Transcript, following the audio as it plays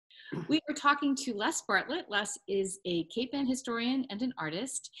We are talking to Les Bartlett. Les is a Cape Ann historian and an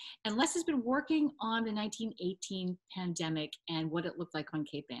artist, and Les has been working on the 1918 pandemic and what it looked like on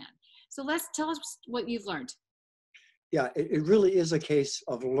Cape Ann. So Les, tell us what you've learned. Yeah, it really is a case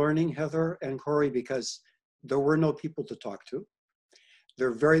of learning, Heather and Corey, because there were no people to talk to. There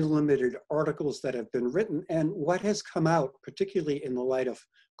are very limited articles that have been written, and what has come out, particularly in the light of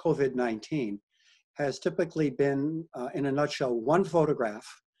COVID-19, has typically been, in a nutshell, one photograph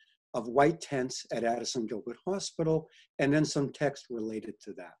of white tents at Addison Gilbert Hospital, and then some text related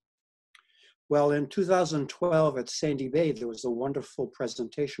to that. Well, in 2012 at Sandy Bay, there was a wonderful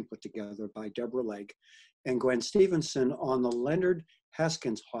presentation put together by Deborah Legg and Gwen Stevenson on the Leonard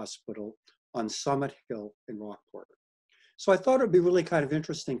Haskins Hospital on Summit Hill in Rockport. So I thought it'd be really kind of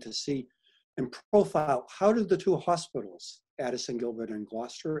interesting to see and profile how did the two hospitals, Addison Gilbert in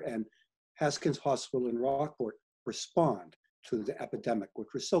Gloucester and Haskins Hospital in Rockport, respond to the epidemic, which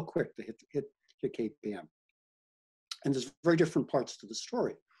was so quick to hit Cape Ann. And there's very different parts to the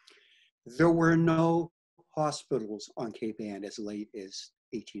story. There were no hospitals on Cape Ann as late as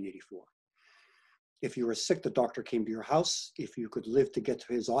 1884. If you were sick, the doctor came to your house. If you could live to get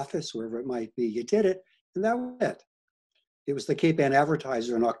to his office, wherever it might be, you did it, and that was it. It was the Cape Ann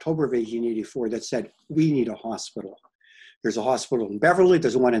Advertiser in October of 1884 that said, we need a hospital. There's a hospital in Beverly,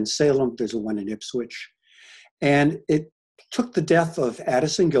 there's one in Salem, there's one in Ipswich. And it took the death of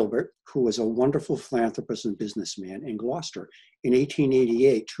Addison Gilbert, who was a wonderful philanthropist and businessman in Gloucester, in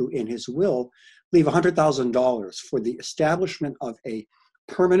 1888 to, in his will, leave $100,000 for the establishment of a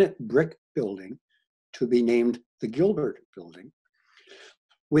permanent brick building to be named the Gilbert Building,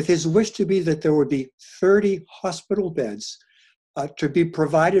 with his wish to be that there would be 30 hospital beds to be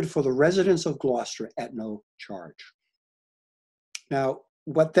provided for the residents of Gloucester at no charge. Now,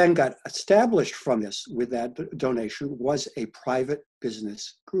 what then got established from this with that donation was a private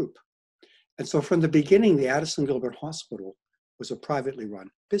business group. And so from the beginning, the Addison Gilbert Hospital was a privately run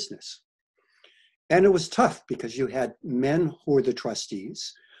business. And it was tough because you had men who were the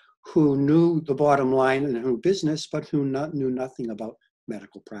trustees, who knew the bottom line and knew business, but who knew nothing about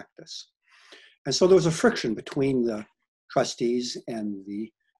medical practice. And so there was a friction between the trustees and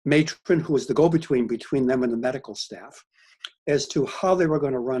the matron, who was the go-between between them and the medical staff, as to how they were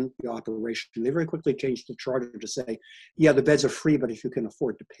going to run the operation. They very quickly changed the charter to say, yeah, the beds are free, but if you can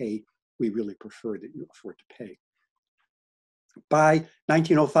afford to pay, we really prefer that you afford to pay. By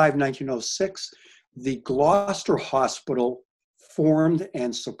 1905, 1906, the Gloucester Hospital, formed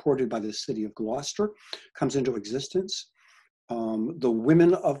and supported by the city of Gloucester, comes into existence. The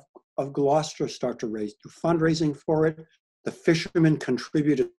women of Gloucester start to do fundraising for it. The fishermen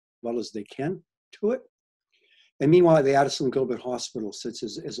contribute as well as they can to it. And meanwhile, the Addison Gilbert Hospital sits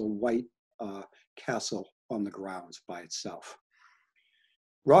as a white castle on the grounds by itself.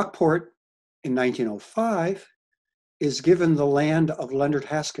 Rockport in 1905 is given the land of Leonard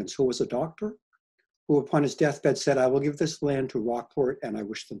Haskins, who was a doctor, who upon his deathbed said, I will give this land to Rockport and I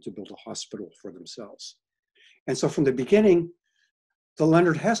wish them to build a hospital for themselves. And so from the beginning, the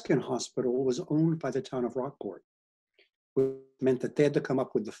Leonard Haskins Hospital was owned by the town of Rockport, which meant that they had to come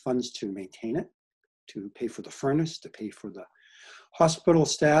up with the funds to maintain it, to pay for the furnace, to pay for the hospital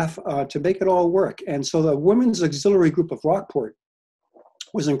staff, to make it all work. And so the Women's Auxiliary Group of Rockport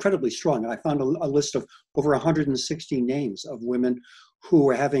was incredibly strong. I found a list of over 160 names of women who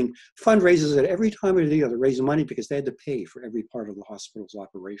were having fundraisers at every time of the year to raise money because they had to pay for every part of the hospital's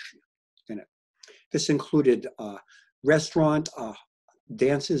operation in it. This included restaurant,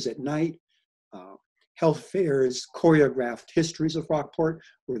 dances at night, health fairs, choreographed histories of Rockport,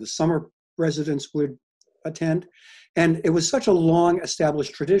 where the summer residents would attend. And it was such a long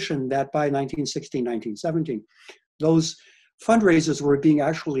established tradition that by 1916, 1917, those fundraisers were being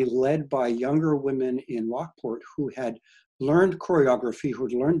actually led by younger women in Rockport who had learned choreography, who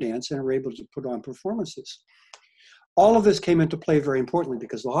had learned dance, and were able to put on performances. All of this came into play very importantly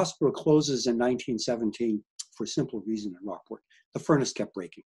because the hospital closes in 1917 for a simple reason in Rockport. The furnace kept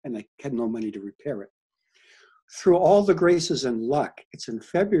breaking and they had no money to repair it. Through all the graces and luck, it's in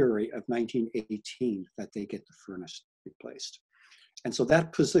February of 1918 that they get the furnace replaced. And so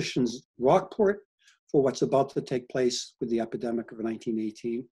that positions Rockport for what's about to take place with the epidemic of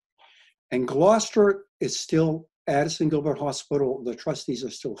 1918. And Gloucester is still Addison Gilbert Hospital. The trustees are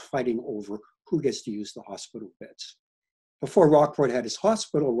still fighting over who gets to use the hospital beds. Before Rockport had his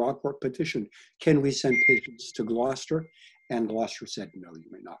hospital, Rockport petitioned, can we send patients to Gloucester? And Gloucester said, no,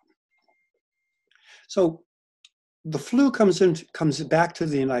 you may not. So the flu comes back to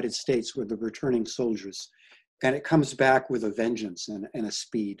the United States with the returning soldiers, and it comes back with a vengeance and a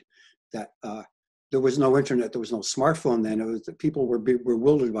speed that There was no internet, there was no smartphone then. It was that people were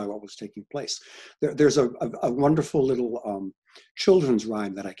bewildered by what was taking place. There's a wonderful little children's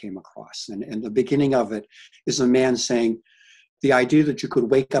rhyme that I came across. And the beginning of it is a man saying, the idea that you could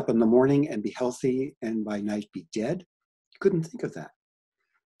wake up in the morning and be healthy and by night be dead, you couldn't think of that.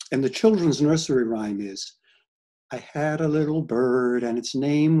 And the children's nursery rhyme is, I had a little bird and its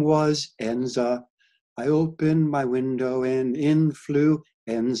name was Enza. I opened my window and in flew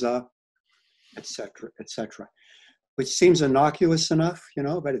Enza, etc., etc. Which seems innocuous enough, you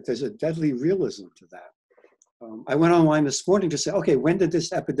know, but there's a deadly realism to that. I went online this morning to say, okay, when did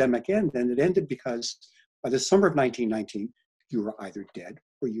this epidemic end? And it ended because by the summer of 1919, you were either dead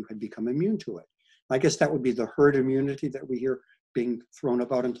or you had become immune to it. I guess that would be the herd immunity that we hear being thrown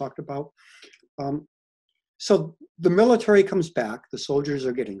about and talked about. So the military comes back, the soldiers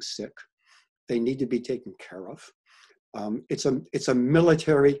are getting sick, they need to be taken care of. It's a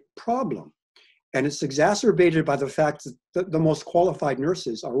military problem. And it's exacerbated by the fact that the most qualified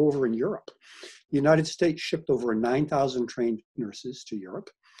nurses are over in Europe. The United States shipped over 9,000 trained nurses to Europe,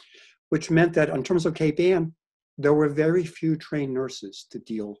 which meant that in terms of Cape Ann, there were very few trained nurses to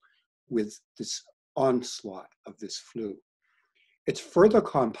deal with this onslaught of this flu. It's further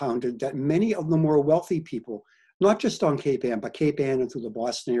compounded that many of the more wealthy people, not just on Cape Ann, but Cape Ann and through the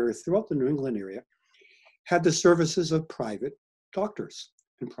Boston area, throughout the New England area, had the services of private doctors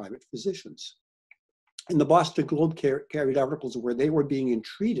and private physicians. And the Boston Globe carried articles where they were being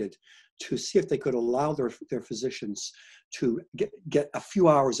entreated to see if they could allow their physicians to get a few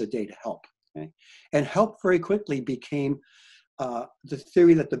hours a day to help. Okay? And help very quickly became the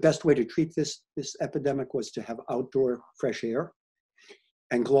theory that the best way to treat this epidemic was to have outdoor fresh air.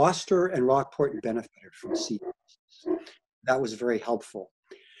 And Gloucester and Rockport benefited from sea. That was very helpful.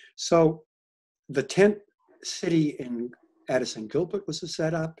 So the tent city in Addison Gilbert was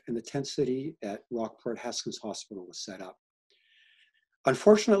set up, and the tent city at Rockport Haskins Hospital was set up.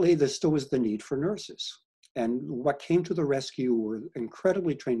 Unfortunately, there still was the need for nurses. And what came to the rescue were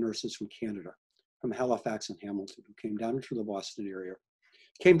incredibly trained nurses from Canada, from Halifax and Hamilton, who came down into the Boston area,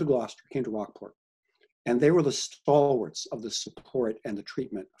 came to Gloucester, came to Rockport. And they were the stalwarts of the support and the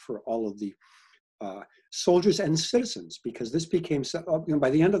treatment for all of the soldiers and citizens, because this became,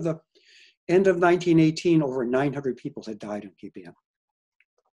 by the end of 1918, over 900 people had died in Cape Ann.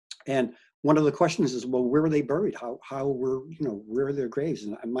 And one of the questions is, well, where were they buried? How were, where are their graves?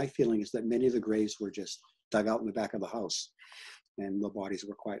 And my feeling is that many of the graves were just dug out in the back of the house, and the bodies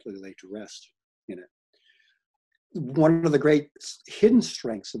were quietly laid to rest in it. One of the great hidden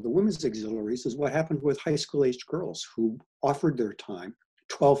strengths of the women's auxiliaries is what happened with high school-aged girls who offered their time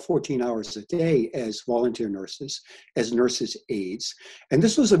 12, 14 hours a day as volunteer nurses, as nurses' aides. And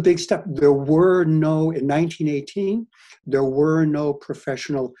this was a big step. There were no, in 1918, there were no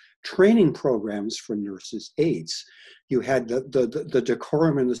professional training programs for nurses' aides. You had the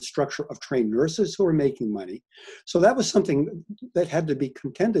decorum and the structure of trained nurses who were making money. So that was something that had to be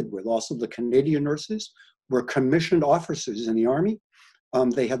contended with. Also, the Canadian nurses were commissioned officers in the Army.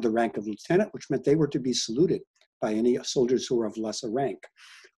 They had the rank of lieutenant, which meant they were to be saluted by any soldiers who were of lesser rank.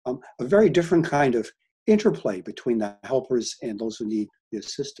 A very different kind of interplay between the helpers and those who need the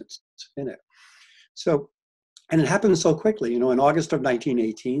assistance in it. So, and it happened so quickly. In August of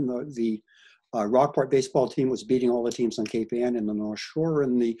 1918, the Rockport baseball team was beating all the teams on Cape Ann and the North Shore,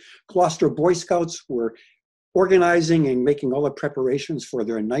 and the Gloucester Boy Scouts were organizing and making all the preparations for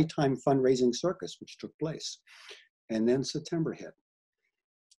their nighttime fundraising circus, which took place. And then September hit.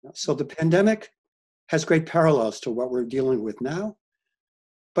 So the pandemic has great parallels to what we're dealing with now.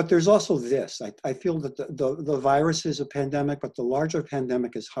 But there's also this. I feel that the virus is a pandemic, but the larger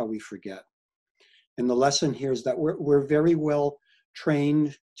pandemic is how we forget. And the lesson here is that we're very well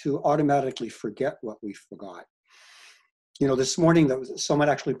trained to automatically forget what we forgot. This morning, someone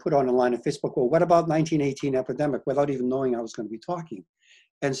actually put on a line on Facebook, well, what about 1918 epidemic, without even knowing I was going to be talking.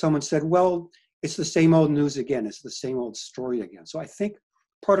 And someone said, well, it's the same old news again. It's the same old story again. So I think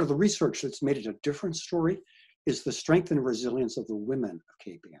part of the research that's made it a different story is the strength and resilience of the women of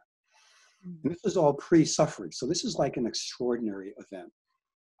Cape Ann. And this is all pre-suffrage. So this is like an extraordinary event.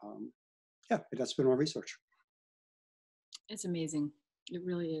 Yeah, that's been our research. It's amazing. It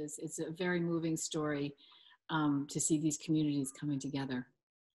really is. It's a very moving story to see these communities coming together.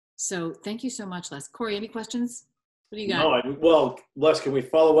 So thank you so much, Les. Corey, any questions? What do you got? No, well, Les, can we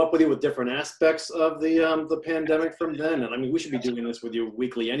follow up with you with different aspects of the pandemic from then? And we should be doing this with you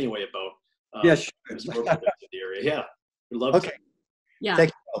weekly anyway about yes, the area. Yeah, we'd love to. Yeah.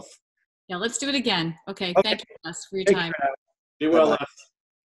 Thank you both. Yeah, let's do it again. Okay. Thank you, Les, for your Thank time. Be well, Les.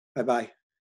 Bye-bye.